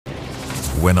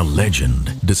When a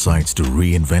legend decides to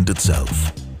reinvent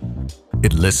itself,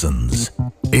 it listens,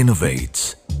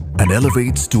 innovates, and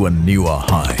elevates to a newer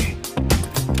high.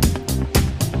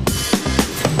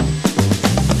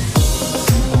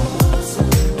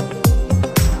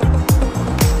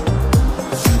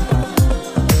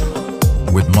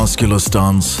 With muscular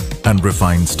stance and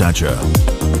refined stature,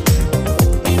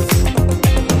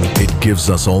 it gives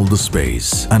us all the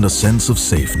space and a sense of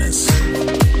safeness.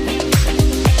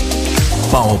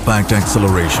 Power-packed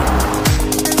acceleration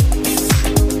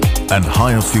and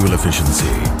higher fuel efficiency.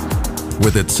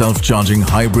 With its self-charging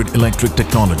hybrid electric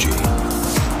technology,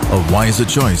 a wiser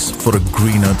choice for a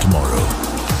greener tomorrow,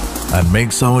 and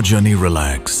makes our journey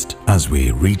relaxed as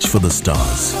we reach for the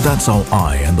stars. That's how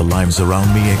I and the lives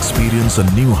around me experience a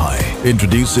new high.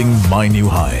 Introducing my new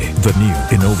high, the new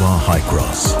Innova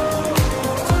Hycross.